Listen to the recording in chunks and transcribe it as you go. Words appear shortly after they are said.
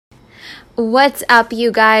What's up,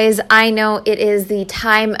 you guys? I know it is the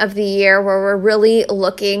time of the year where we're really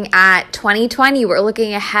looking at 2020. We're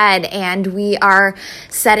looking ahead and we are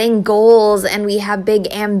setting goals and we have big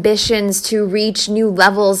ambitions to reach new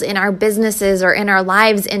levels in our businesses or in our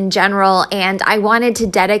lives in general. And I wanted to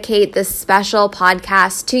dedicate this special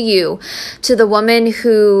podcast to you, to the woman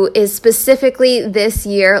who is specifically this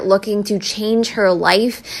year looking to change her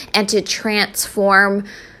life and to transform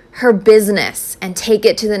her business and take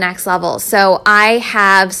it to the next level. So I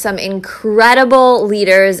have some incredible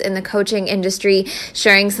leaders in the coaching industry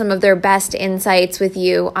sharing some of their best insights with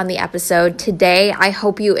you on the episode today. I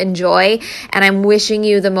hope you enjoy, and I'm wishing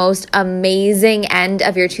you the most amazing end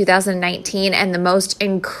of your 2019 and the most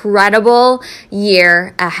incredible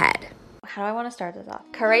year ahead. How do I want to start this off?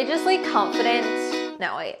 Courageously confident.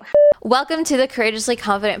 No, wait. Welcome to the Courageously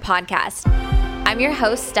Confident podcast. I'm your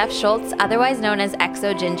host, Steph Schultz, otherwise known as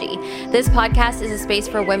XO Gingy. This podcast is a space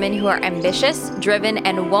for women who are ambitious, driven,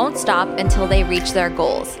 and won't stop until they reach their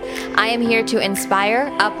goals. I am here to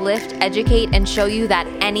inspire, uplift, educate, and show you that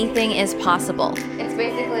anything is possible. It's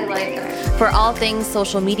basically like for all things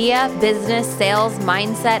social media, business, sales,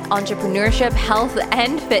 mindset, entrepreneurship, health,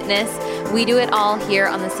 and fitness. We do it all here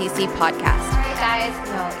on the CC podcast. All right, guys.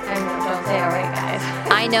 No, don't say all right, guys.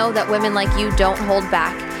 I know that women like you don't hold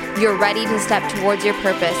back. You're ready to step towards your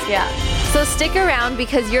purpose. Yeah. So stick around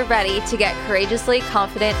because you're ready to get courageously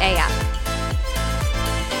confident AF.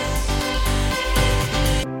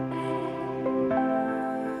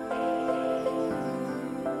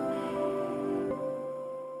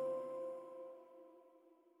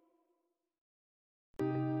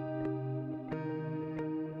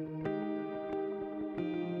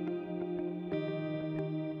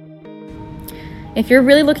 If you're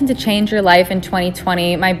really looking to change your life in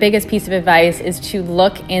 2020, my biggest piece of advice is to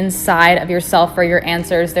look inside of yourself for your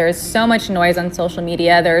answers. There is so much noise on social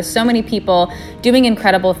media. There are so many people doing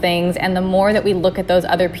incredible things. And the more that we look at those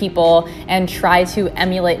other people and try to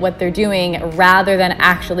emulate what they're doing rather than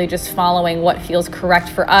actually just following what feels correct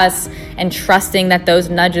for us and trusting that those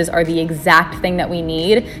nudges are the exact thing that we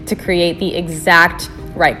need to create the exact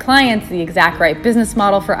right clients, the exact right business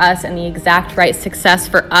model for us, and the exact right success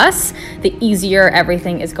for us, the easier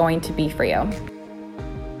everything is going to be for you.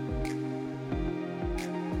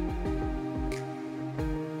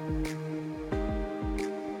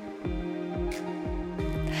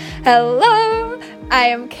 Hello, I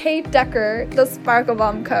am Kate Decker, the Sparkle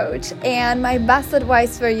Bomb Coach, and my best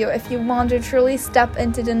advice for you if you want to truly step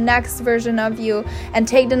into the next version of you and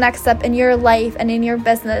take the next step in your life and in your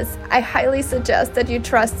business, I highly suggest that you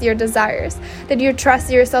trust your desires, that you trust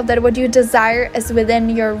yourself, that what you desire is within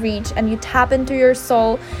your reach, and you tap into your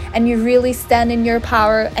soul and you really stand in your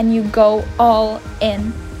power and you go all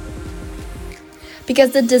in.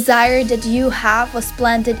 Because the desire that you have was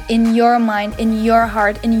planted in your mind, in your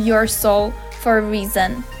heart, in your soul for a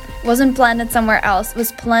reason. It wasn't planted somewhere else, it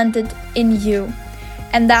was planted in you.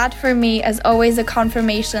 And that for me is always a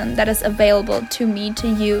confirmation that is available to me, to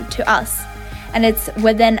you, to us. And it's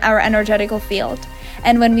within our energetical field.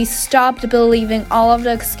 And when we stopped believing all of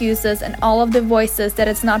the excuses and all of the voices that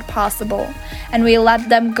it's not possible, and we let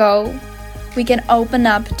them go, we can open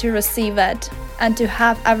up to receive it and to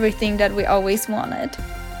have everything that we always wanted.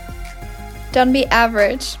 Don't be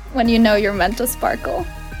average when you know you're meant to sparkle.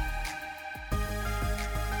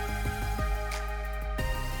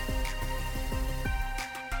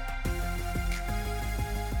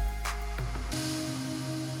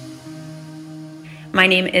 My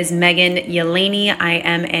name is Megan Yelani. I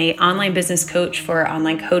am an online business coach for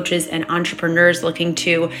online coaches and entrepreneurs looking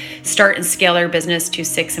to start and scale their business to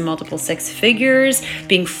 6 and multiple 6 figures,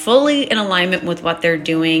 being fully in alignment with what they're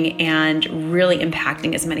doing and really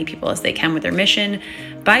impacting as many people as they can with their mission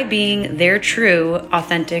by being their true,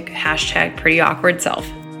 authentic, #pretty awkward self.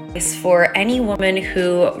 It's for any woman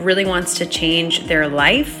who really wants to change their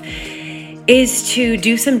life is to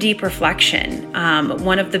do some deep reflection.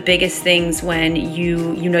 One of the biggest things when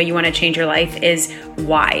you know you want to change your life is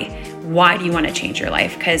why. Why do you want to change your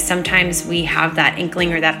life? Because sometimes we have that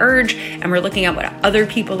inkling or that urge and we're looking at what other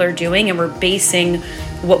people are doing and we're basing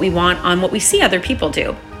what we want on what we see other people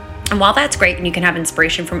do. And while that's great and you can have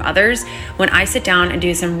inspiration from others, when I sit down and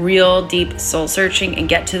do some real deep soul searching and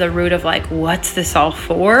get to the root of like, what's this all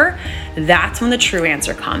for? That's when the true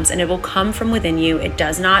answer comes, and it will come from within you. It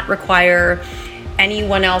does not require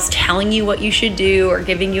anyone else telling you what you should do or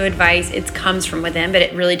giving you advice. It comes from within, but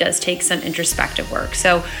it really does take some introspective work.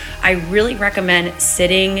 So I really recommend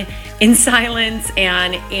sitting in silence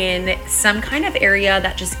and in some kind of area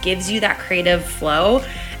that just gives you that creative flow,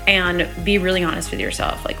 and be really honest with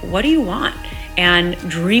yourself. Like, what do you want? and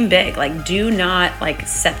dream big. Like, do not like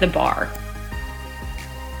set the bar.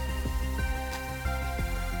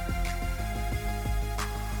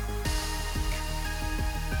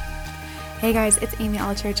 Hey guys, it's Amy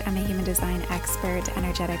Allchurch. I'm a human design expert,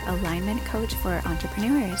 energetic alignment coach for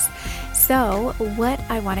entrepreneurs. So what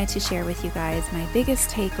I wanted to share with you guys, my biggest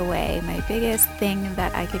takeaway, my biggest thing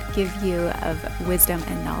that I could give you of wisdom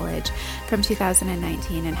and knowledge from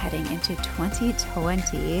 2019 and heading into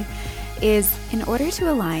 2020 is, in order to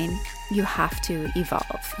align, you have to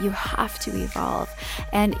evolve. You have to evolve.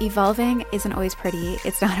 And evolving isn't always pretty.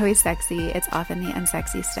 It's not always sexy. It's often the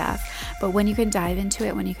unsexy stuff. But when you can dive into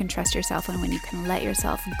it, when you can trust yourself, and when you can let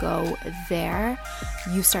yourself go there,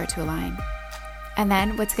 you start to align. And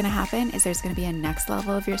then what's going to happen is there's going to be a next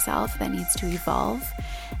level of yourself that needs to evolve.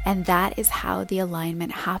 And that is how the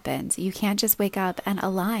alignment happens. You can't just wake up and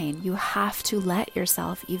align. You have to let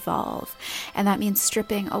yourself evolve. And that means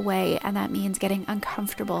stripping away. And that means getting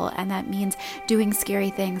uncomfortable. And that means doing scary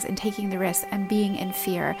things and taking the risk and being in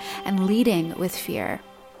fear and leading with fear.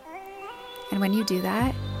 And when you do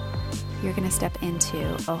that, you're going to step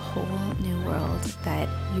into a whole new world that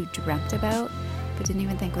you dreamt about but didn't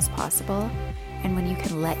even think was possible. And when you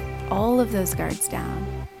can let all of those guards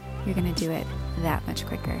down, you're going to do it that much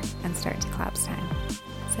quicker and start to collapse time.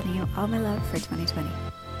 Sending you all my love for 2020.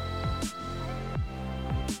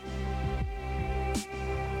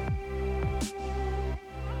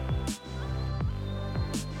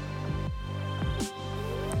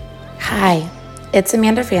 Hi, it's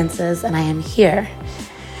Amanda Francis, and I am here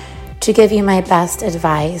to give you my best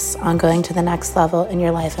advice on going to the next level in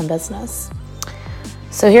your life and business.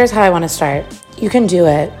 So here's how I want to start. You can do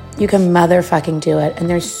it. You can motherfucking do it. And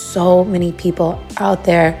there's so many people out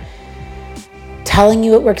there telling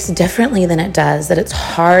you it works differently than it does, that it's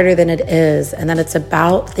harder than it is, and that it's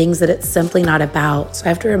about things that it's simply not about. So I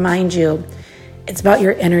have to remind you, it's about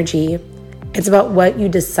your energy. It's about what you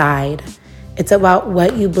decide. It's about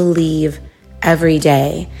what you believe every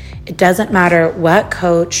day. It doesn't matter what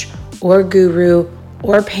coach or guru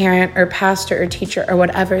or parent or pastor or teacher or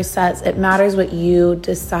whatever says. It matters what you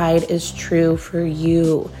decide is true for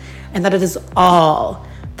you, and that it is all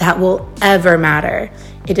that will ever matter.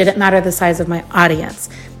 It didn't matter the size of my audience.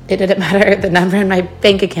 It didn't matter the number in my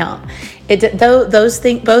bank account. Both those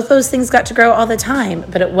things got to grow all the time,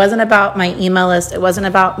 but it wasn't about my email list. It wasn't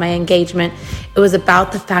about my engagement. It was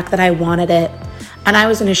about the fact that I wanted it. And I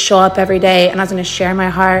was going to show up every day, and I was going to share my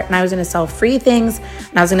heart, and I was going to sell free things,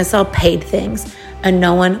 and I was going to sell paid things. And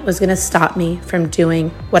no one was going to stop me from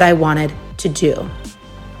doing what I wanted to do.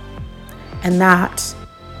 And that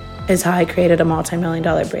is how I created a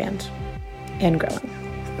multi-million-dollar brand and growing.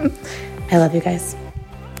 I love you guys.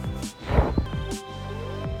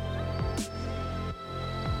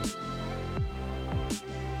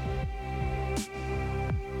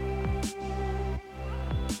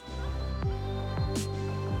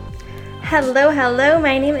 Hello,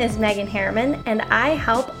 my name is Megan Harriman, and I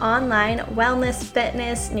help online wellness,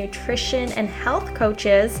 fitness, nutrition, and health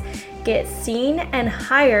coaches get seen and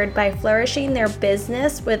hired by flourishing their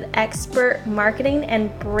business with expert marketing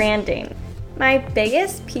and branding. My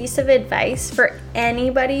biggest piece of advice for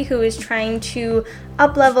anybody who is trying to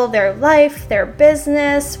up-level their life, their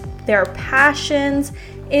business, their passions,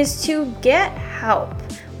 is to get help.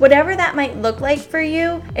 Whatever that might look like for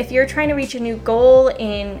you, if you're trying to reach a new goal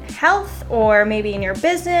in health, or maybe in your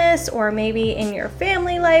business, or maybe in your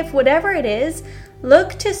family life, whatever it is,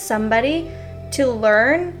 look to somebody to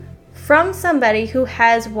learn from somebody who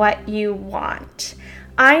has what you want.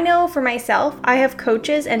 I know for myself, I have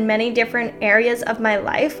coaches in many different areas of my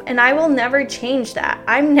life, and I will never change that.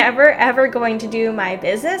 I'm never ever going to do my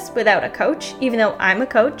business without a coach, even though I'm a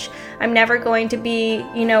coach. I'm never going to be,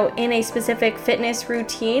 in a specific fitness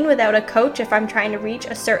routine without a coach if I'm trying to reach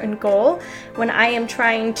a certain goal. When I am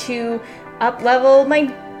trying to up-level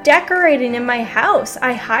my decorating in my house,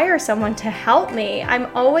 I hire someone to help me.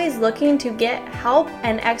 I'm always looking to get help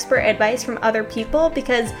and expert advice from other people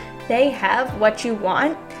because they have what you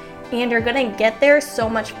want, and you're gonna get there so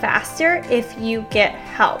much faster if you get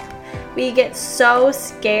help. We get so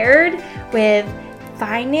scared with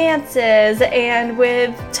finances and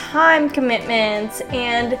with time commitments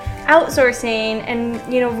and outsourcing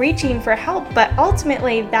and reaching for help, but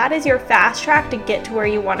ultimately that is your fast track to get to where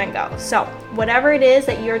you want to go. So whatever it is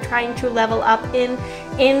that you're trying to level up in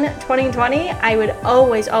 2020, I would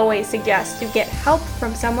always suggest to get help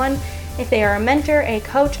from someone. If they are a mentor, a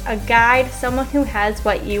coach, a guide, someone who has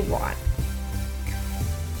what you want.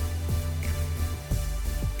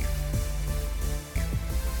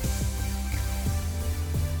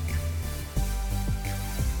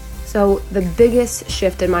 So the biggest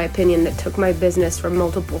shift, in my opinion, that took my business from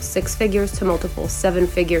multiple 6 figures to multiple 7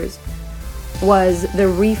 figures was the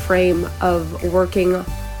reframe of working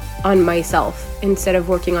on myself instead of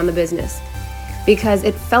working on the business. Because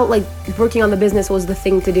it felt like working on the business was the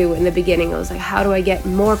thing to do in the beginning. I was like, how do I get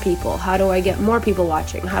more people? How do I get more people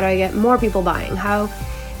watching? How do I get more people buying? How,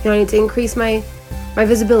 I need to increase my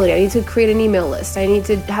visibility. I need to create an email list. I need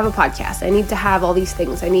to have a podcast. I need to have all these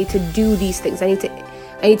things. I need to do these things. I need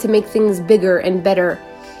to make things bigger and better.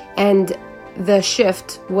 And the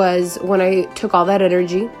shift was when I took all that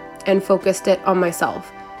energy and focused it on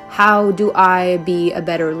myself. How do I be a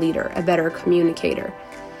better leader, a better communicator?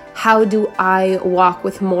 How do I walk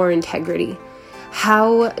with more integrity?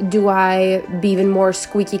 How do I be even more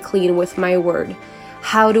squeaky clean with my word?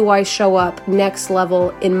 How do I show up next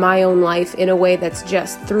level in my own life in a way that's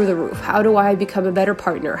just through the roof? How do I become a better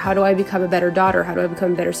partner? How do I become a better daughter? How do I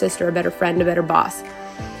become a better sister, a better friend, a better boss?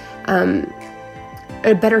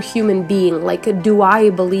 A better human being? Like, do I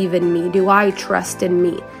believe in me? Do I trust in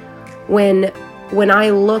me? When I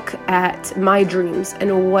look at my dreams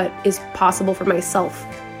and what is possible for myself,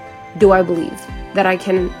 do I believe that I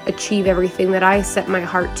can achieve everything that I set my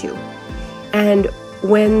heart to? And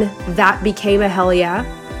when that became a hell yeah,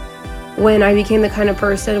 when I became the kind of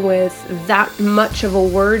person with that much of a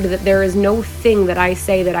word that there is no thing that I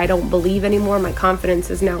say that I don't believe anymore, my confidence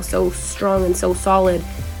is now so strong and so solid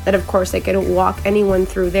that of course I could walk anyone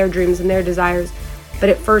through their dreams and their desires. But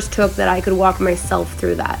it first took that I could walk myself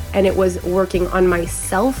through that. And it was working on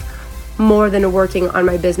myself more than working on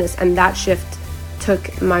my business. And that shift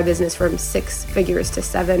took my business from 6 figures to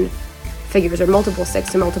 7 figures, or multiple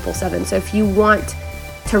 6 to multiple 7. So if you want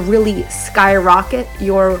to really skyrocket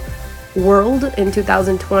your world in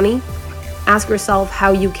 2020, ask yourself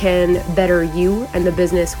how you can better you, and the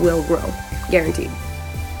business will grow. Guaranteed.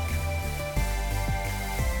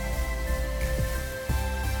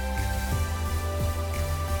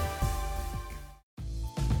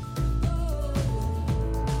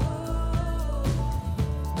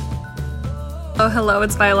 Oh, hello,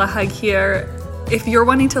 it's Viola Hug here. If you're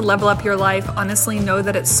wanting to level up your life, honestly know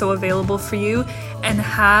that it's so available for you, and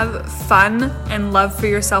have fun and love for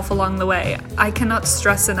yourself along the way. I cannot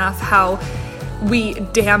stress enough how we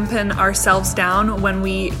dampen ourselves down when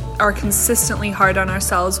we are consistently hard on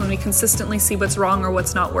ourselves, when we consistently see what's wrong or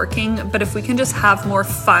what's not working. But if we can just have more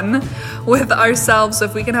fun with ourselves,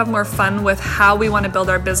 if we can have more fun with how we want to build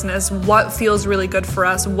our business, what feels really good for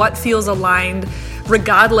us, what feels aligned,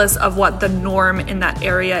 regardless of what the norm in that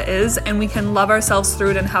area is, and we can love ourselves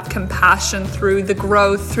through it and have compassion through the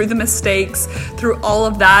growth, through the mistakes, through all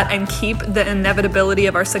of that, and keep the inevitability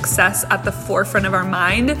of our success at the forefront of our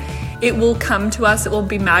mind, it will come to us, it will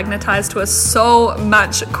be magnetized to us so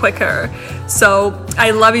much quicker. So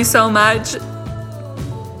I love you so much.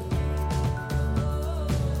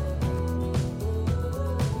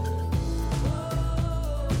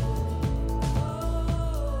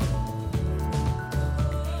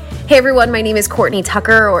 Hey everyone, my name is Courtney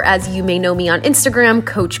Tucker, or as you may know me on Instagram,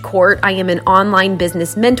 Coach Court. I am an online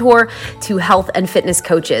business mentor to health and fitness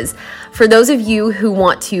coaches. For those of you who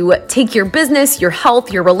want to take your business, your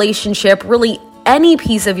health, your relationship, really any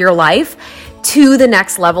piece of your life to the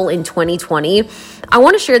next level in 2020, I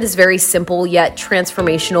want to share this very simple yet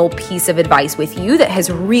transformational piece of advice with you that has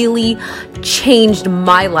really changed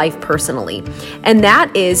my life personally. And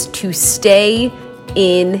that is to stay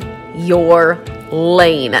in your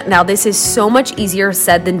lane. Now, this is so much easier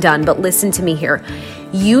said than done, but listen to me here.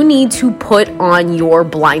 You need to put on your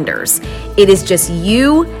blinders. It is just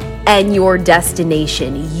you and your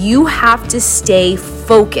destination. You have to stay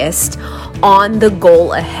focused on the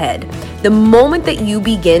goal ahead. The moment that you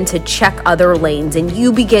begin to check other lanes and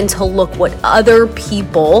you begin to look what other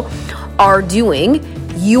people are doing,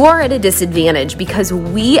 you are at a disadvantage, because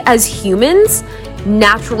we as humans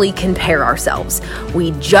naturally compare ourselves.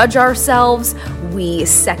 We judge ourselves, we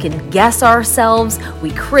second guess ourselves,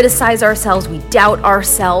 we criticize ourselves, we doubt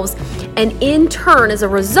ourselves, and in turn, as a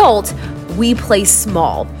result, we play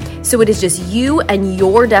small. So it is just you and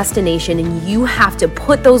your destination, and you have to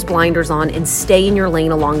put those blinders on and stay in your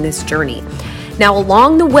lane along this journey. Now,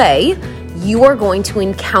 along the way, you are going to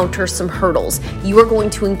encounter some hurdles. You are going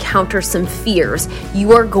to encounter some fears.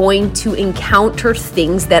 You are going to encounter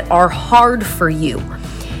things that are hard for you.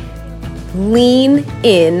 Lean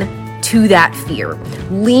in to that fear.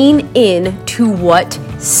 Lean in to what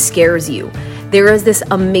scares you. There is this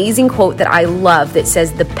amazing quote that I love that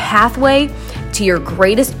says, "The pathway to your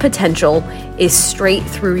greatest potential is straight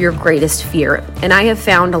through your greatest fear." And I have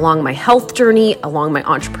found along my health journey, along my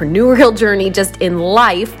entrepreneurial journey, just in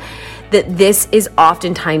life, that this is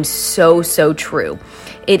oftentimes so true.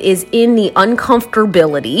 It is in the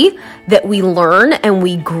uncomfortability that we learn and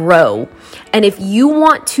we grow. And if you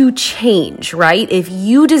want to change, right? If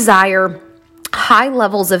you desire high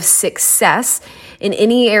levels of success in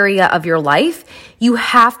any area of your life, you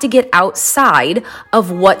have to get outside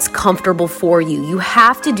of what's comfortable for you. You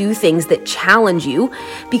have to do things that challenge you,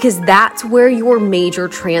 because that's where your major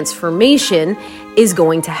transformation is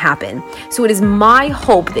going to happen. So it is my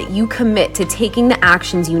hope that you commit to taking the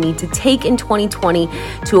actions you need to take in 2020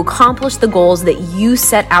 to accomplish the goals that you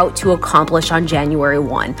set out to accomplish on January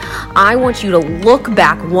 1. I want you to look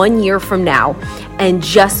back 1 year from now and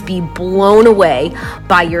just be blown away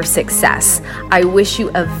by your success. I wish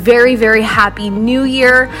you a very, very happy new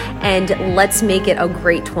year, and let's make it a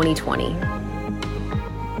great 2020.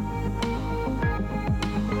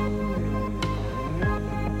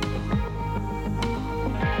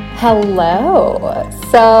 Hello.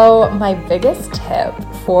 So my biggest tip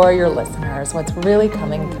for your listeners, what's really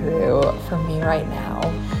coming through for me right now,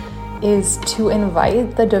 is to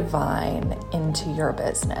invite the divine into your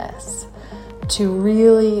business. To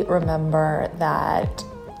really remember that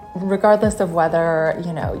regardless of whether,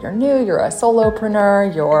 you're new, you're a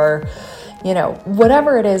solopreneur, you're,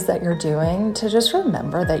 whatever it is that you're doing, to just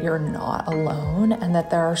remember that you're not alone and that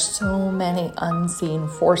there are so many unseen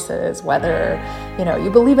forces, whether, you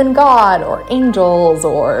believe in God or angels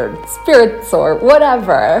or spirits or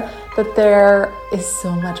whatever, that there is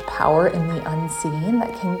so much power in the unseen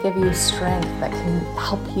that can give you strength, that can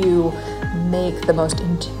help you make the most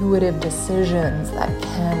intuitive decisions, that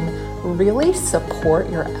can really support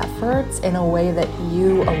your efforts in a way that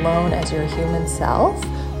you alone as your human self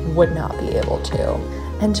would not be able to.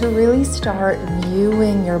 And to really start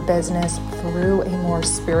viewing your business through a more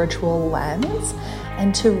spiritual lens,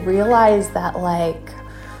 and to realize that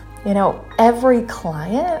every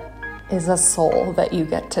client is a soul that you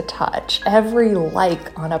get to touch. Every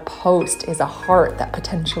like on a post is a heart that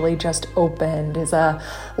potentially just opened, is a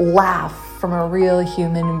laugh from a real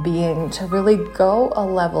human being. To really go a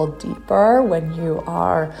level deeper when you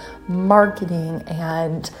are marketing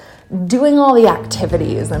and doing all the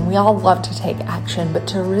activities, and we all love to take action, but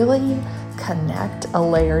to really connect a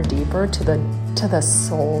layer deeper to the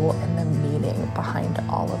soul and the meaning behind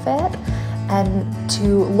all of it. And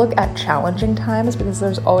to look at challenging times, because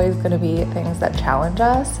there's always going to be things that challenge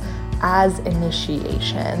us, as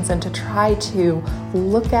initiations, and to try to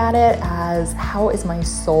look at it as, how is my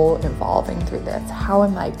soul evolving through this? How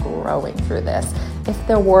am I growing through this? If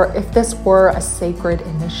this were a sacred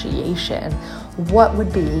initiation, what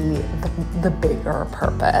would be the bigger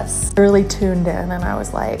purpose? I really tuned in and I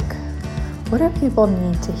was like, what do people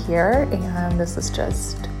need to hear? And this is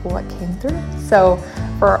just what came through. So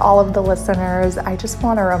for all of the listeners, I just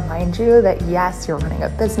want to remind you that yes, you're running a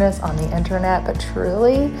business on the internet, but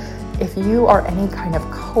truly, if you are any kind of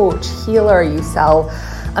coach, healer, you sell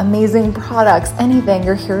amazing products, anything,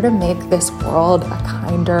 you're here to make this world a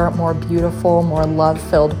kinder, more beautiful, more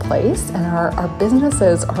love-filled place. And our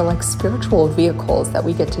businesses are like spiritual vehicles that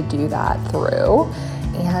we get to do that through.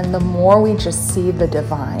 And the more we just see the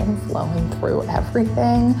divine flowing through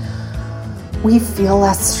everything, we feel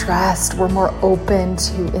less stressed, we're more open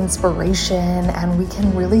to inspiration, and we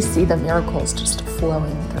can really see the miracles just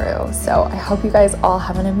flowing through. So I hope you guys all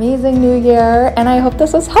have an amazing new year, and I hope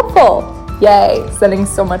this was helpful. Yay, sending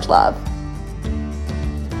so much love.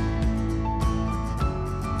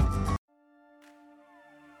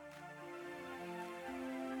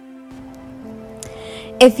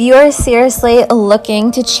 If you're seriously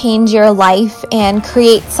looking to change your life and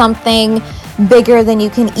create something bigger than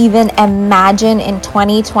you can even imagine in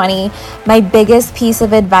 2020, my biggest piece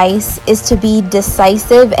of advice is to be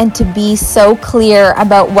decisive and to be so clear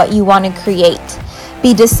about what you want to create.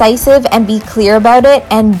 Be decisive and be clear about it,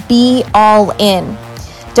 and be all in.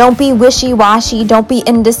 Don't be wishy-washy. Don't be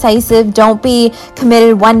indecisive. Don't be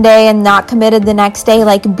committed one day and not committed the next day.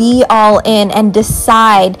 Be all in and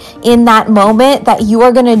decide in that moment that you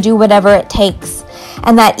are going to do whatever it takes.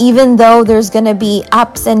 And that even though there's going to be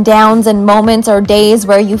ups and downs and moments or days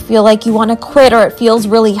where you feel like you want to quit or it feels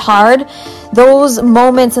really hard, those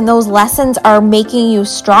moments and those lessons are making you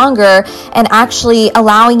stronger and actually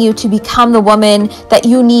allowing you to become the woman that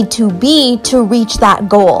you need to be to reach that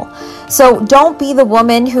goal. So don't be the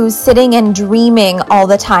woman who's sitting and dreaming all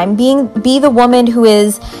the time. Be the woman who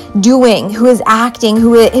is doing, who is acting,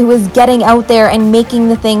 who is getting out there and making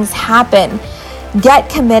the things happen. Get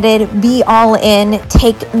committed, be all in,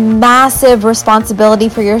 take massive responsibility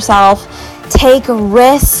for yourself, take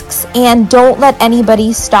risks, and don't let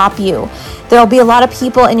anybody stop you. There'll be a lot of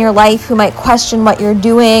people in your life who might question what you're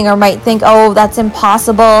doing or might think, oh, that's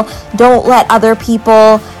impossible. Don't let other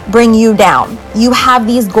people bring you down. You have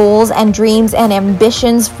these goals and dreams and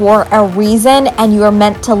ambitions for a reason, and you are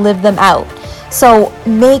meant to live them out. So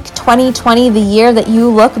make 2020 the year that you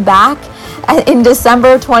look back in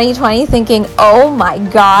December of 2020 thinking, oh my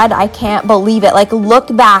God, I can't believe it. Like,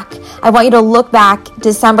 look back. I want you to look back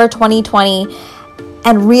December 2020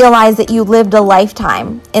 and realize that you lived a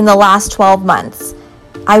lifetime in the last 12 months.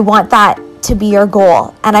 I want that to be your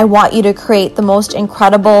goal, and I want you to create the most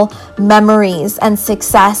incredible memories and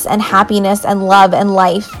success and happiness and love and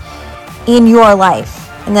life in your life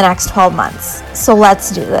in the next 12 months. So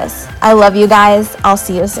let's do this. I love you guys. I'll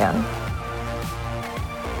see you soon.